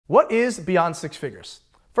What is Beyond Six Figures?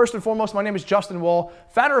 First and foremost, my name is Justin Woll,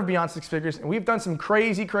 founder of Beyond Six Figures, and we've done some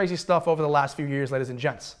crazy stuff over the last few years, ladies and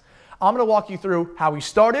gents. I'm gonna walk you through how we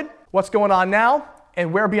started, what's going on now,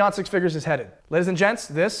 and where Beyond Six Figures is headed. Ladies and gents,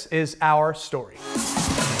 this is our story.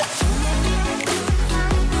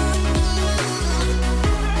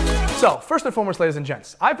 So, first and foremost, ladies and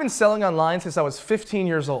gents, I've been selling online since I was 15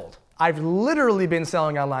 years old. I've literally been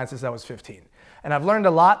selling online since I was 15. And I've learned a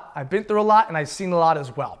lot, I've been through a lot, and I've seen a lot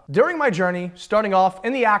as well. During my journey, starting off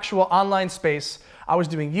in the actual online space, I was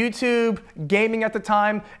doing YouTube, gaming at the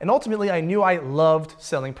time, and ultimately I knew I loved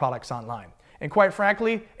selling products online. And quite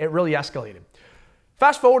frankly, it really escalated.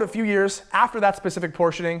 Fast forward a few years after that specific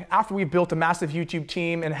portioning, after we built a massive YouTube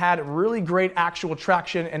team and had really great actual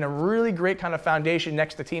traction and a really great kind of foundation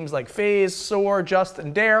next to teams like FaZe, Soar, Just,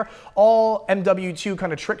 and Dare, all MW2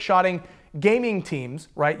 kind of trick shotting gaming teams,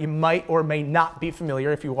 right? You might or may not be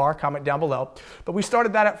familiar. If you are, comment down below. But we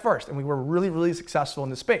started that at first and we were really successful in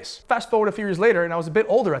the space. Fast forward a few years later and I was a bit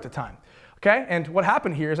older at the time, okay? And what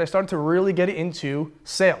happened here is I started to really get into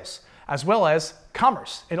sales as well as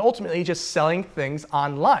commerce and ultimately just selling things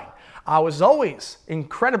online. I was always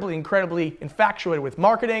incredibly infatuated with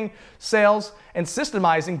marketing, sales, and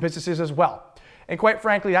systemizing businesses as well. And quite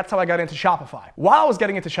frankly, that's how I got into Shopify. While I was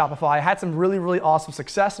getting into Shopify, I had some really awesome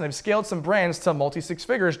success and I've scaled some brands to multi-six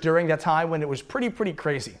figures during that time when it was pretty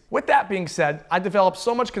crazy. With that being said, I developed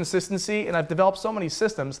so much consistency and I've developed so many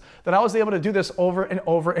systems that I was able to do this over and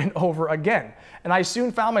over again. And I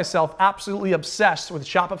soon found myself absolutely obsessed with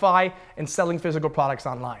Shopify and selling physical products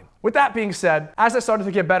online. With that being said, as I started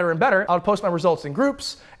to get better and better, I would post my results in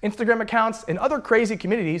groups, Instagram accounts, and other crazy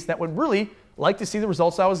communities that would really like to see the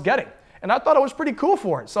results I was getting. And I thought I was pretty cool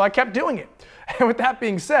for it, so I kept doing it. And with that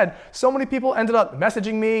being said, so many people ended up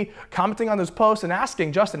messaging me, commenting on those posts, and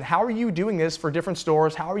asking, Justin, how are you doing this for different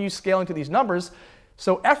stores? How are you scaling to these numbers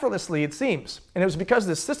so effortlessly, it seems? And it was because of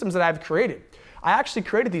the systems that I've created. I actually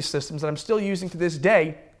created these systems that I'm still using to this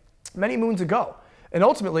day many moons ago. And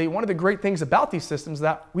ultimately, one of the great things about these systems is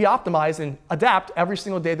that we optimize and adapt every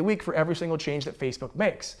single day of the week for every single change that Facebook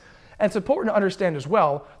makes. And it's important to understand as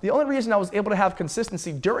well, the only reason I was able to have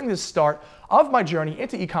consistency during this start of my journey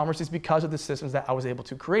into e-commerce is because of the systems that I was able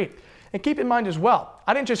to create. And keep in mind as well,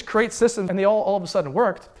 I didn't just create systems and they all of a sudden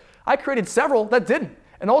worked. I created several that didn't.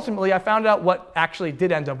 And ultimately, I found out what actually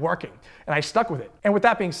did end up working. And I stuck with it. And with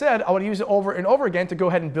that being said, I would use it over and over again to go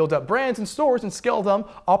ahead and build up brands and stores and scale them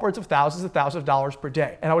upwards of thousands of dollars per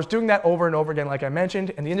day. And I was doing that over and over again, like I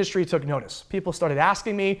mentioned, and the industry took notice. People started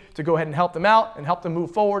asking me to go ahead and help them out and help them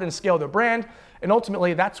move forward and scale their brand. And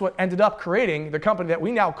ultimately, that's what ended up creating the company that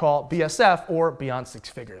we now call BSF, or Beyond Six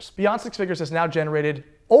Figures. Beyond Six Figures has now generated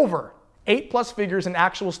over 8+ figures in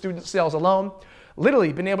actual student sales alone.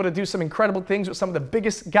 Literally been able to do some incredible things with some of the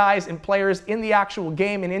biggest guys and players in the actual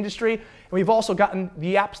game and industry. And we've also gotten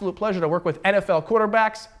the absolute pleasure to work with NFL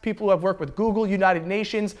quarterbacks, people who have worked with Google, United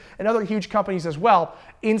Nations, and other huge companies as well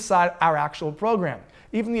inside our actual program.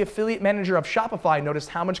 Even the affiliate manager of Shopify noticed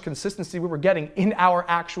how much consistency we were getting in our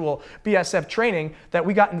actual BSF training that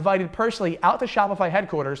we got invited personally out to Shopify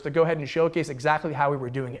headquarters to go ahead and showcase exactly how we were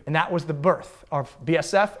doing it. And that was the birth of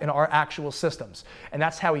BSF and our actual systems. And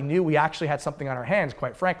that's how we knew we actually had something on our hands,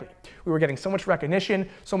 quite frankly. We were getting so much recognition,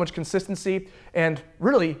 so much consistency, and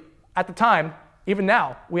really, at the time, even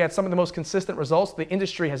now, we had some of the most consistent results the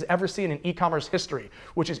industry has ever seen in e-commerce history,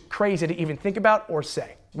 which is crazy to even think about or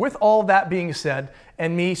say. With all that being said,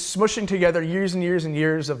 and me smushing together years and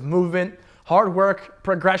years of movement, hard work,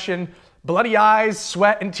 progression, bloody eyes,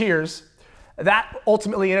 sweat, and tears, that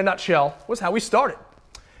ultimately, in a nutshell, was how we started.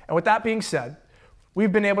 And with that being said,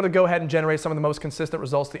 we've been able to go ahead and generate some of the most consistent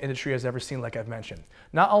results the industry has ever seen, like I've mentioned.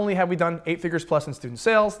 Not only have we done 8 figures plus in student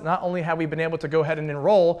sales, not only have we been able to go ahead and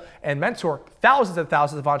enroll and mentor thousands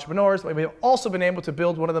of entrepreneurs, but we've also been able to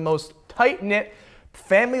build one of the most tight-knit,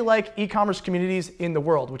 family-like e-commerce communities in the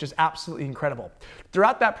world, which is absolutely incredible.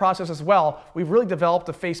 Throughout that process as well, we've really developed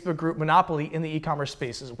a Facebook group monopoly in the e-commerce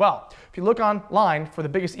space as well. If you look online for the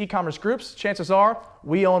biggest e-commerce groups, chances are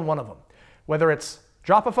we own one of them. Whether it's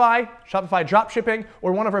Shopify Dropshipping,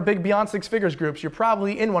 or one of our big Beyond Six Figures groups, you're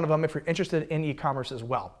probably in one of them if you're interested in e-commerce as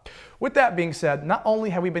well. With that being said, not only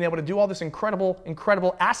have we been able to do all this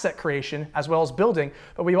incredible asset creation as well as building,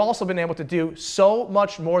 but we've also been able to do so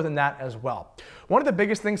much more than that as well. One of the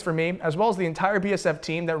biggest things for me, as well as the entire BSF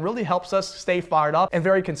team that really helps us stay fired up and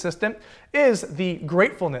very consistent, is the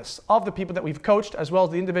gratefulness of the people that we've coached, as well as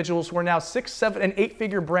the individuals who are now 6, 7, and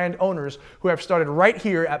 8-figure brand owners who have started right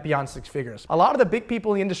here at Beyond Six Figures. A lot of the big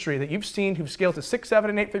people in the industry that you've seen who've scaled to 6, 7,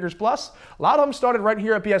 and 8 figures plus, a lot of them started right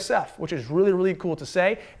here at BSF, which is really cool to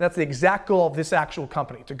say. And that's the exact goal of this actual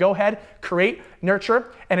company, to go ahead, create, nurture,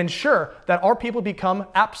 and ensure that our people become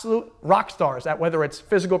absolute rock stars at whether it's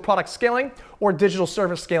physical product scaling or digital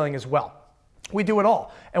service scaling as well. We do it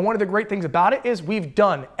all. And one of the great things about it is we've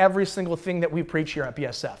done every single thing that we preach here at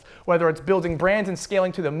BSF, whether it's building brands and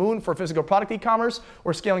scaling to the moon for physical product e-commerce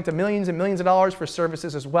or scaling to millions and millions of dollars for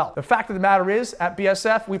services as well. The fact of the matter is, at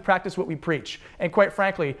BSF, we practice what we preach. And quite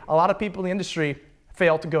frankly, a lot of people in the industry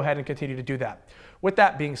fail to go ahead and continue to do that. With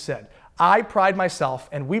that being said, I pride myself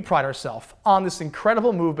and we pride ourselves on this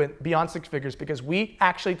incredible movement Beyond Six Figures because we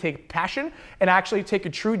actually take passion and actually take a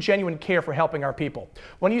true, genuine care for helping our people.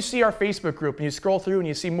 When you see our Facebook group and you scroll through and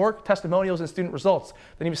you see more testimonials and student results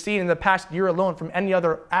than you've seen in the past year alone from any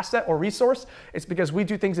other asset or resource, it's because we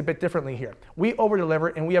do things a bit differently here. We over-deliver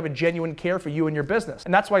and we have a genuine care for you and your business.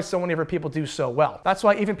 And that's why so many of our people do so well. That's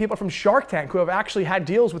why even people from Shark Tank who have actually had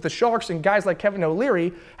deals with the Sharks and guys like Kevin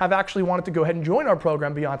O'Leary have actually wanted to go ahead and join our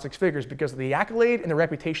program Beyond Six Figures because of the accolade and the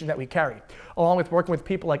reputation that we carry, along with working with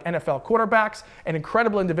people like NFL quarterbacks and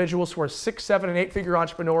incredible individuals who are 6, 7, and 8-figure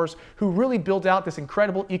entrepreneurs who really build out this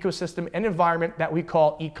incredible ecosystem and environment that we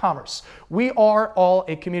call e-commerce. We are all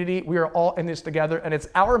a community. We are all in this together, and it's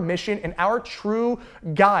our mission and our true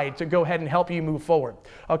guide to go ahead and help you move forward.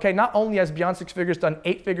 Okay, not only has Beyond Six Figures done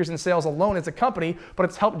 8 figures in sales alone as a company, but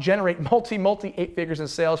it's helped generate multi 8 figures in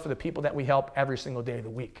sales for the people that we help every single day of the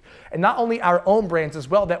week. And not only our own brands as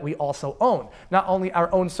well that we also own, not only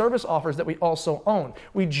our own service offers that we also own.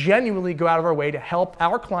 We genuinely go out of our way to help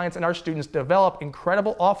our clients and our students develop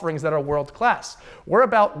incredible offerings that are world-class. We're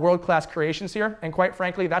about world-class creations here, and quite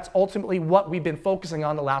frankly, that's ultimately what we've been focusing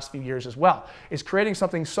on the last few years as well, is creating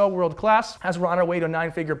something so world-class as we're on our way to a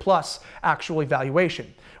 9-figure plus actual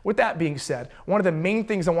evaluation. With that being said, one of the main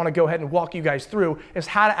things I want to go ahead and walk you guys through is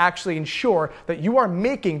how to actually ensure that you are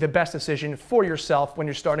making the best decision for yourself when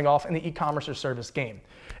you're starting off in the e-commerce or service game.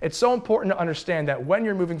 It's so important to understand that when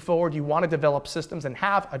you're moving forward, you want to develop systems and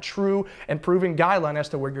have a true and proven guideline as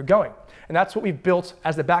to where you're going. And that's what we've built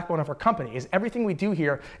as the backbone of our company, is everything we do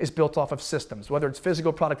here is built off of systems. Whether it's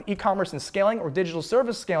physical product e-commerce and scaling or digital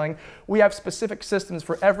service scaling, we have specific systems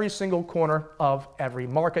for every single corner of every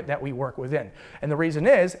market that we work within. And the reason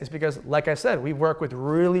is because, like I said, we work with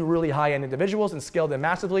really, really high-end individuals and scaled them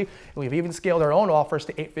massively. And we've even scaled our own offers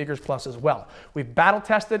to 8 figures plus as well. We've battle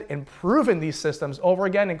tested and proven these systems over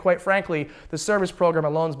again. And quite frankly, the service program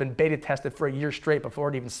alone has been beta tested for a year straight before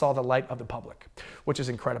it even saw the light of the public, which is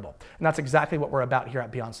incredible. And that's exactly what we're about here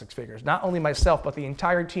at Beyond Six Figures. Not only myself, but the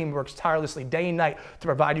entire team works tirelessly day and night to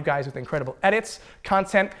provide you guys with incredible edits,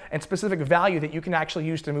 content, and specific value that you can actually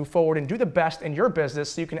use to move forward and do the best in your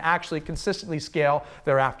business so you can actually consistently scale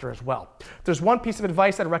thereafter as well. If there's one piece of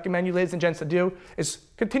advice that I recommend you ladies and gents to do is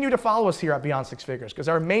continue to follow us here at Beyond Six Figures, because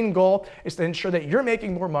our main goal is to ensure that you're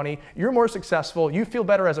making more money, you're more successful, you feel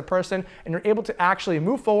better as a person, and you're able to actually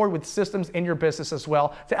move forward with systems in your business as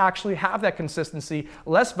well to actually have that consistency,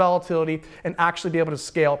 less volatility, and actually be able to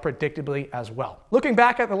scale predictably as well. Looking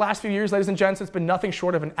back at the last few years, ladies and gents, it's been nothing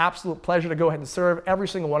short of an absolute pleasure to go ahead and serve every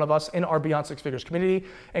single one of us in our Beyond Six Figures community.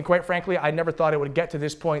 And quite frankly, I never thought it would get to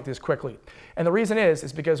this point this quickly. And the reason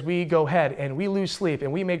is because we go ahead and we lose sleep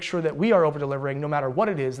and we make sure that we are over-delivering no matter what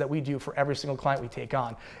it is that we do for every single client we take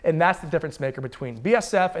on. And that's the difference maker between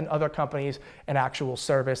BSF and other companies and actual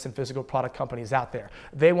service and physical product companies out there.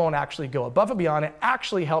 They won't actually go above and beyond and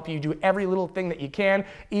actually help you do every little thing that you can,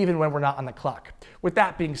 even when we're not on the clock. With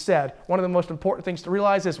that being said, one of the most important things to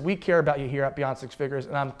realize is we care about you here at Beyond Six Figures,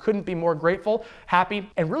 and I couldn't be more grateful, happy,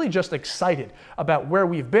 and really just excited about where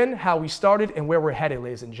we've been, how we started, and where we're headed,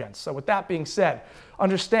 ladies and gents. So with that being said,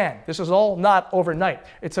 understand, this is all not overnight.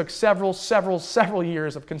 It took several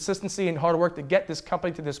years of consistency and hard work to get this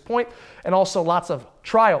company to this point, and also lots of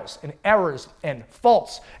trials and errors and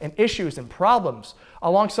faults and issues and problems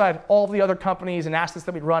alongside all the other companies and assets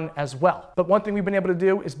that we run as well. But one thing we've been able to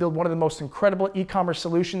do is build one of the most incredible e-commerce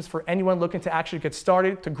solutions for anyone looking to actually get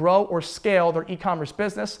started, to grow or scale their e-commerce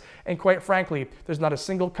business. And quite frankly, there's not a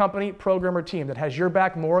single company, program, or team that has your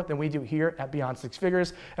back more than we do here at Beyond Six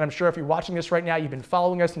Figures. And I'm sure if you're watching this right now, you've been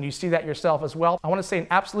following us and you see that yourself as well. I want to say an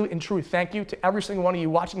absolute and true thank you to every single one of you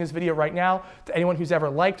watching this video right now, to anyone who's ever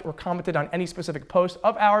liked or commented on any specific post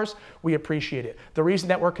of ours. We appreciate it. The reason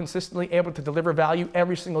that we're consistently able to deliver value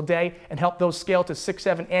every single day and help those scale to 6,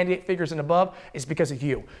 7, and 8 figures and above is because of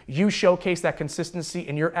you. You showcase that consistency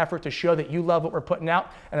in your effort to show that you love what we're putting out.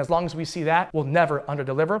 And as long as we see that, we'll never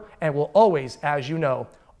underdeliver, and we'll always, as you know,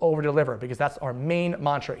 over deliver, because that's our main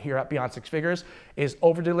mantra here at Beyond Six Figures, is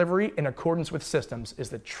over delivery in accordance with systems is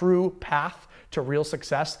the true path to real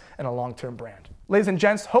success and a long-term brand. Ladies and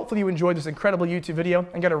gents, hopefully you enjoyed this incredible YouTube video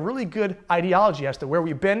and got a really good ideology as to where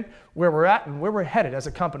we've been, where we're at, and where we're headed as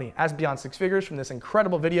a company, as Beyond Six Figures from this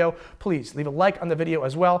incredible video. Please leave a like on the video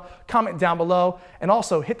as well, comment down below, and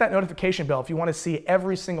also hit that notification bell if you want to see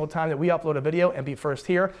every single time that we upload a video and be first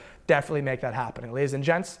here. Definitely make that happen. And ladies and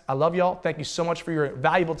gents, I love y'all. Thank you so much for your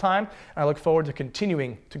valuable time. And I look forward to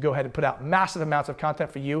continuing to go ahead and put out massive amounts of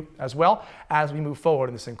content for you as well as we move forward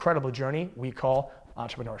in this incredible journey we call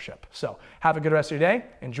entrepreneurship. So have a good rest of your day,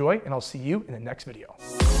 enjoy, and I'll see you in the next video.